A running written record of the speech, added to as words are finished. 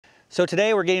So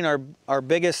today we're getting our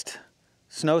biggest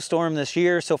snowstorm this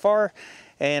year so far,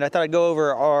 and I thought I'd go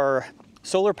over our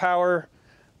solar power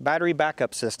battery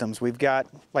backup systems. We've got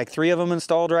like 3 of them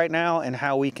installed right now, and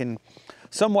how we can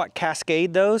somewhat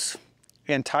cascade those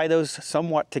and tie those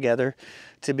somewhat together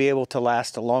to be able to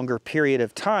last a longer period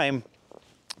of time,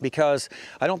 because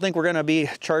I don't think we're going to be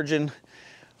charging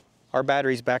our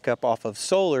batteries back up off of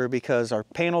solar, because our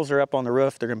panels are up on the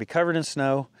roof, they're going to be covered in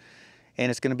snow, and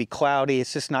it's going to be cloudy.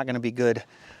 It's just not going to be good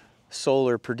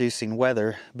solar producing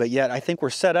weather. But yet I think we're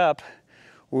set up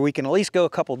where we can at least go a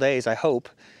couple days, I hope,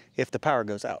 if the power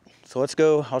goes out. So let's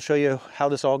go, I'll show you how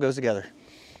this all goes together.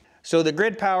 So the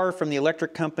grid power from the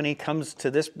electric company comes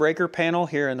to this breaker panel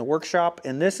here in the workshop,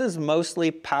 and this is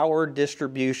mostly power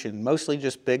distribution, mostly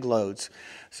just big loads.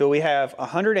 So we have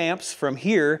 100 amps from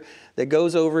here that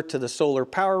goes over to the solar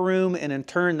power room, and in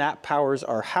turn that powers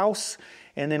our house.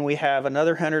 And then we have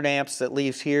another 100 amps that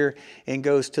leaves here and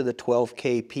goes to the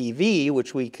 12K PV,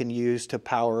 which we can use to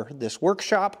power this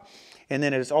workshop. And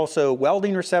then it's also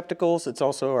welding receptacles. It's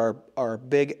also our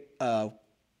big 5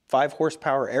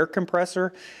 horsepower air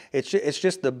compressor. It's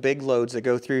just the big loads that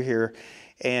go through here.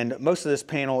 And most of this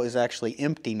panel is actually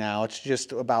empty now. It's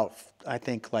just about, I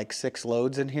think, like 6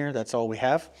 loads in here. That's all we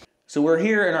have. So we're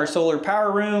here in our solar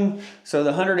power room. So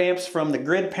the 100 amps from the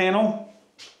grid panel,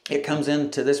 it comes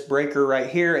into this breaker right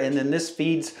here, and then this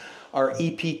feeds our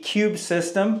EP Cube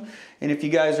system. And if you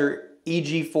guys are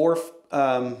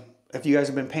EG4, if you guys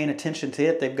have been paying attention to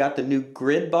it, they've got the new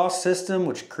Grid Boss system,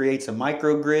 which creates a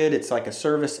microgrid. It's like a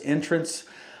service entrance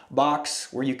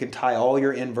box where you can tie all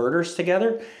your inverters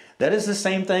together. That is the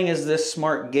same thing as this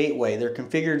smart gateway. They're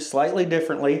configured slightly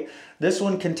differently. This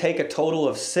one can take a total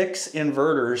of 6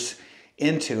 inverters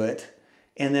into it,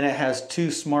 and then it has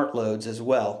 2 smart loads as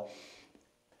well.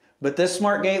 But this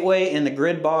smart gateway and the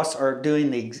Grid Boss are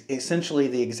doing essentially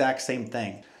the exact same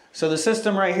thing. So the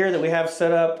system right here that we have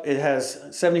set up, it has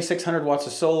 7,600 watts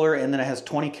of solar, and then it has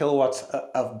 20 kilowatts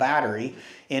of battery,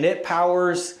 and it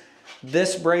powers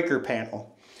this breaker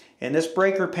panel. And this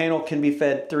breaker panel can be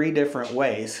fed 3 different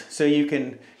ways. So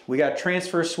we got a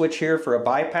transfer switch here for a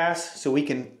bypass, so we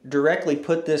can directly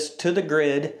put this to the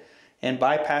grid and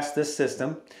bypass this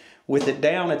system. With it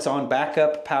down, it's on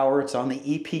backup power, it's on the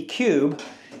EP Cube.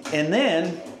 And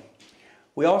then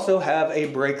we also have a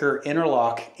breaker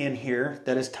interlock in here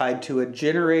that is tied to a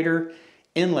generator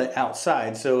inlet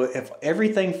outside. So if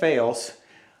everything fails,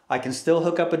 I can still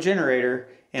hook up a generator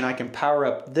and I can power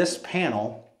up this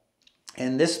panel.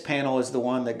 And this panel is the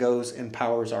one that goes and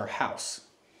powers our house.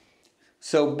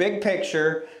 So big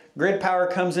picture, grid power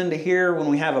comes into here. When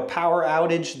we have a power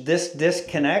outage, this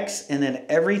disconnects, and then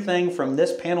everything from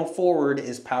this panel forward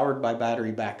is powered by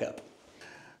battery backup.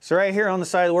 So right here on the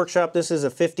side of the workshop, this is a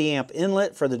 50 amp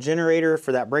inlet for the generator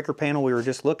for that breaker panel we were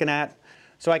just looking at.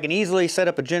 So I can easily set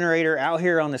up a generator out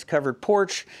here on this covered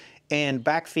porch and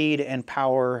backfeed and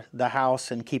power the house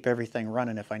and keep everything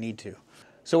running if I need to.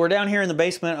 So we're down here in the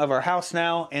basement of our house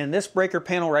now, and this breaker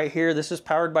panel right here, this is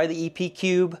powered by the EP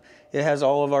Cube. It has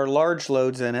all of our large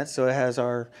loads in it. So it has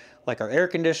our air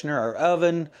conditioner, our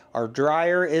oven, our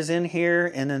dryer is in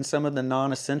here, and then some of the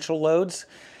non-essential loads.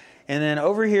 And then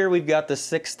over here we've got the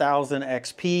 6000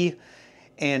 XP,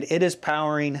 and it is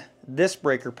powering this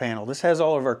breaker panel. This has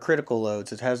all of our critical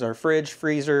loads. It has our fridge,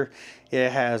 freezer,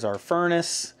 it has our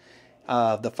furnace,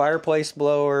 the fireplace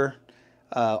blower,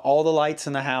 all the lights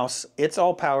in the house. It's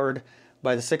all powered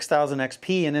by the 6000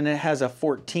 XP, and then it has a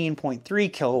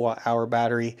 14.3 kilowatt hour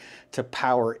battery to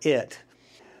power it.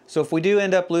 So if we do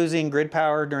end up losing grid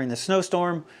power during the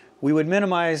snowstorm, we would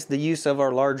minimize the use of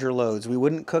our larger loads. We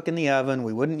wouldn't cook in the oven,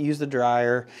 we wouldn't use the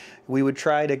dryer. We would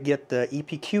try to get the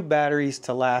EP Cube batteries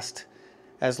to last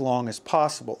as long as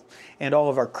possible. And all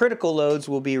of our critical loads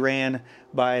will be ran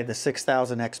by the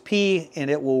 6000 XP, and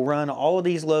it will run all of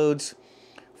these loads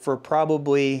for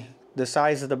probably the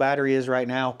size of the battery is right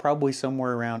now, probably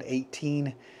somewhere around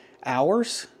 18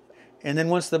 hours. And then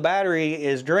once the battery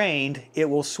is drained, it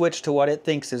will switch to what it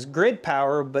thinks is grid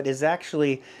power, but is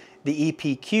actually the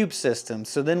EP Cube system.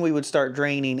 So then we would start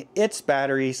draining its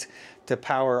batteries to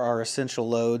power our essential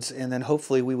loads, and then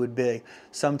hopefully we would be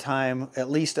sometime at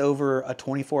least over a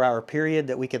 24-hour period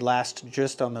that we could last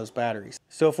just on those batteries.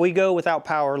 So if we go without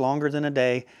power longer than a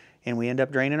day and we end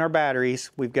up draining our batteries,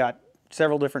 we've got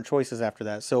several different choices after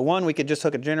that. So one, we could just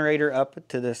hook a generator up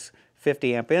to this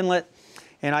 50 amp inlet,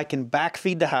 and I can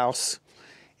backfeed the house,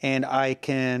 and I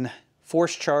can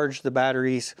force charge the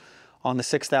batteries on the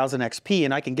 6000 XP,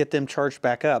 and I can get them charged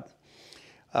back up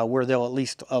where they'll at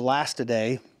least last a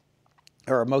day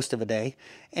or most of a day,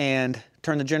 and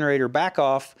turn the generator back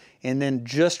off and then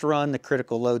just run the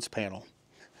critical loads panel.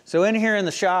 So in here in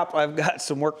the shop, I've got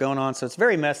some work going on, so it's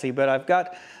very messy, but I've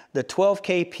got the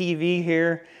 12K PV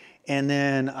here, and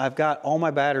then I've got all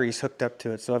my batteries hooked up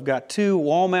to it. So I've got 2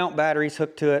 wall mount batteries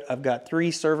hooked to it. I've got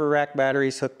 3 server rack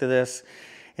batteries hooked to this.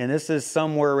 And this is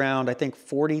somewhere around, I think,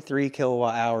 43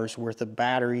 kilowatt hours worth of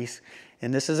batteries.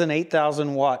 And this is an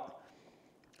 8,000 watt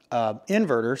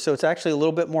inverter, so it's actually a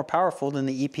little bit more powerful than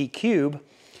the EP Cube.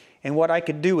 And what I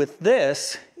could do with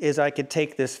this is I could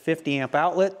take this 50 amp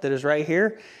outlet that is right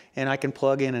here, and I can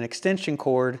plug in an extension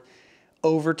cord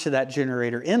over to that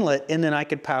generator inlet, and then I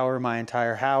could power my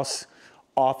entire house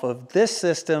off of this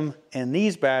system and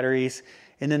these batteries,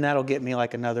 and then that'll get me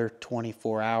like another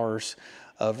 24 hours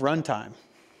of runtime.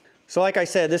 So like I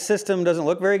said, this system doesn't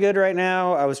look very good right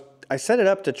now. I set it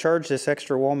up to charge this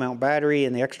extra wall mount battery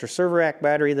and the extra server rack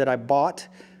battery that I bought,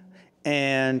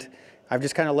 and I've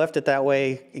just kind of left it that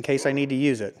way in case I need to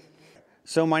use it.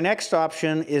 So my next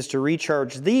option is to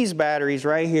recharge these batteries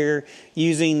right here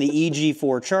using the EG4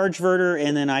 chargeverter,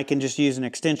 and then I can just use an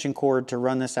extension cord to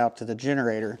run this out to the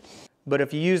generator. But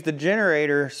if you use the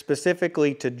generator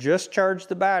specifically to just charge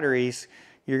the batteries,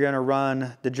 you're going to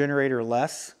run the generator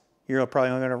less. You're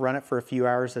probably only going to run it for a few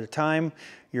hours at a time.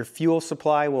 Your fuel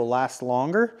supply will last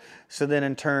longer, so then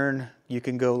in turn you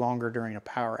can go longer during a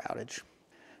power outage.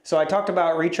 So I talked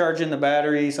about recharging the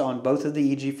batteries on both of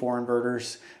the EG4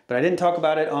 inverters, but I didn't talk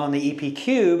about it on the EP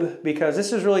Cube because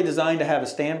this is really designed to have a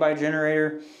standby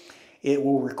generator. It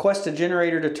will request a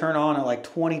generator to turn on at like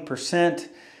 20%,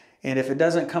 and if it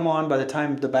doesn't come on by the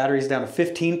time the battery's down to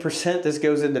 15%, this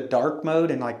goes into dark mode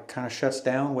and like kind of shuts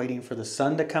down waiting for the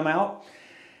sun to come out.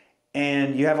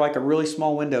 And you have like a really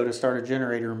small window to start a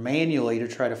generator manually to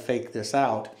try to fake this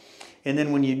out. And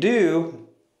then when you do,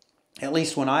 at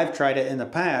least when I've tried it in the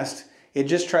past, it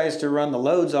just tries to run the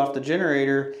loads off the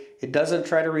generator. It doesn't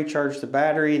try to recharge the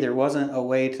battery. There wasn't a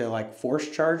way to like force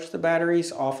charge the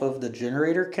batteries off of the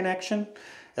generator connection.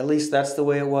 At least that's the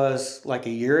way it was like a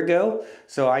year ago.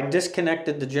 So I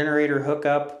disconnected the generator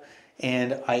hookup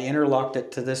and I interlocked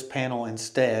it to this panel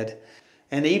instead.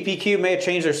 And the EP Cube may have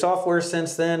changed their software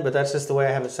since then, but that's just the way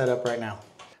I have it set up right now.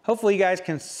 Hopefully you guys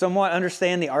can somewhat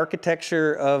understand the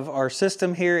architecture of our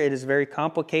system here. It is very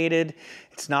complicated.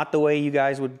 It's not the way you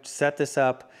guys would set this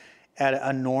up at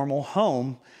a normal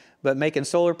home, but making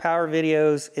solar power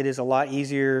videos, it is a lot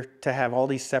easier to have all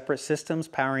these separate systems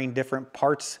powering different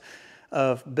parts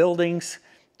of buildings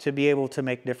to be able to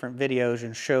make different videos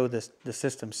and show the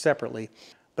system separately.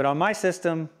 But on my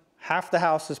system, half the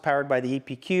house is powered by the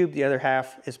EP Cube, the other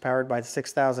half is powered by the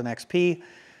 6000 XP.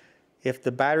 If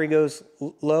the battery goes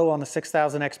low on the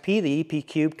 6000 XP, the EP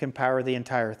Cube can power the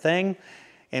entire thing.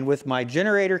 And with my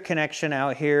generator connection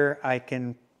out here, I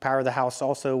can power the house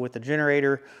also with the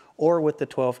generator or with the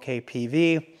 12K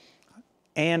PV.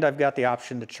 And I've got the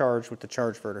option to charge with the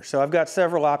chargeverter. So I've got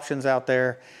several options out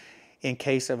there in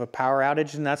case of a power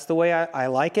outage, and that's the way I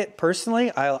like it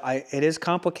personally. It is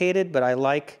complicated, but I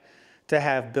like to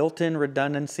have built-in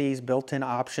redundancies, built-in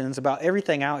options. About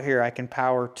everything out here I can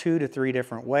power 2 to 3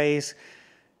 different ways.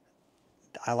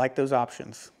 I like those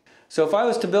options. So if I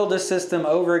was to build this system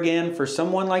over again for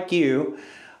someone like you,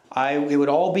 it would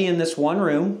all be in this one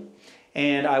room,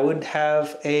 and I would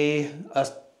have a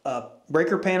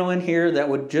breaker panel in here that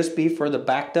would just be for the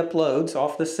backed up loads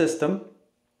off the system,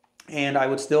 and I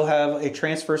would still have a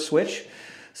transfer switch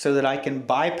so that I can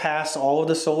bypass all of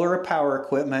the solar power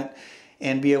equipment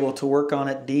and be able to work on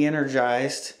it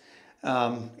de-energized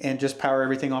and just power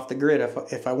everything off the grid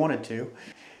if I wanted to.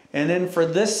 And then for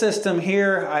this system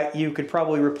here, you could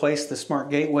probably replace the Smart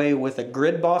Gateway with a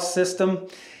Grid Boss system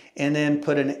and then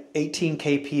put an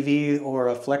 18K PV or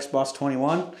a Flex Boss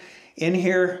 21 in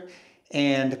here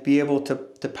and be able to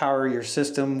power your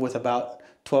system with about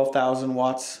 12,000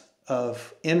 watts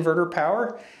of inverter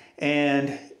power.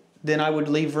 And then I would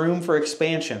leave room for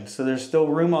expansion. So there's still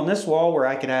room on this wall where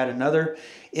I could add another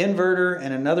inverter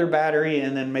and another battery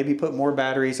and then maybe put more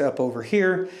batteries up over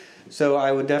here. So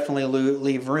I would definitely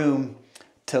leave room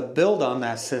to build on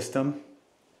that system.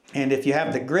 And if you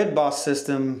have the Grid Boss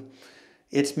system,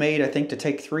 it's made, I think, to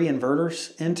take 3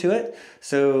 inverters into it.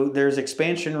 So there's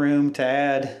expansion room to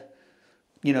add,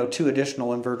 2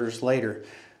 additional inverters later.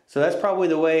 So that's probably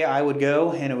the way I would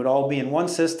go, and it would all be in one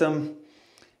system,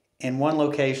 in one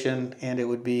location, and it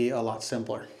would be a lot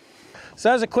simpler. So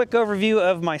that was a quick overview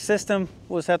of my system.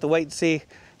 We'll just have to wait and see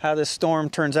how this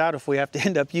storm turns out, if we have to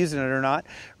end up using it or not.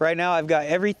 Right now I've got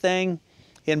everything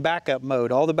in backup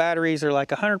mode. All the batteries are like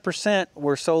 100%.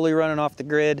 We're solely running off the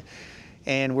grid,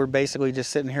 and we're basically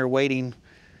just sitting here waiting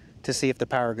to see if the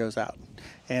power goes out.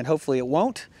 And hopefully it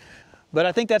won't. But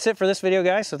I think that's it for this video,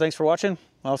 guys. So thanks for watching.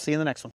 I'll see you in the next one.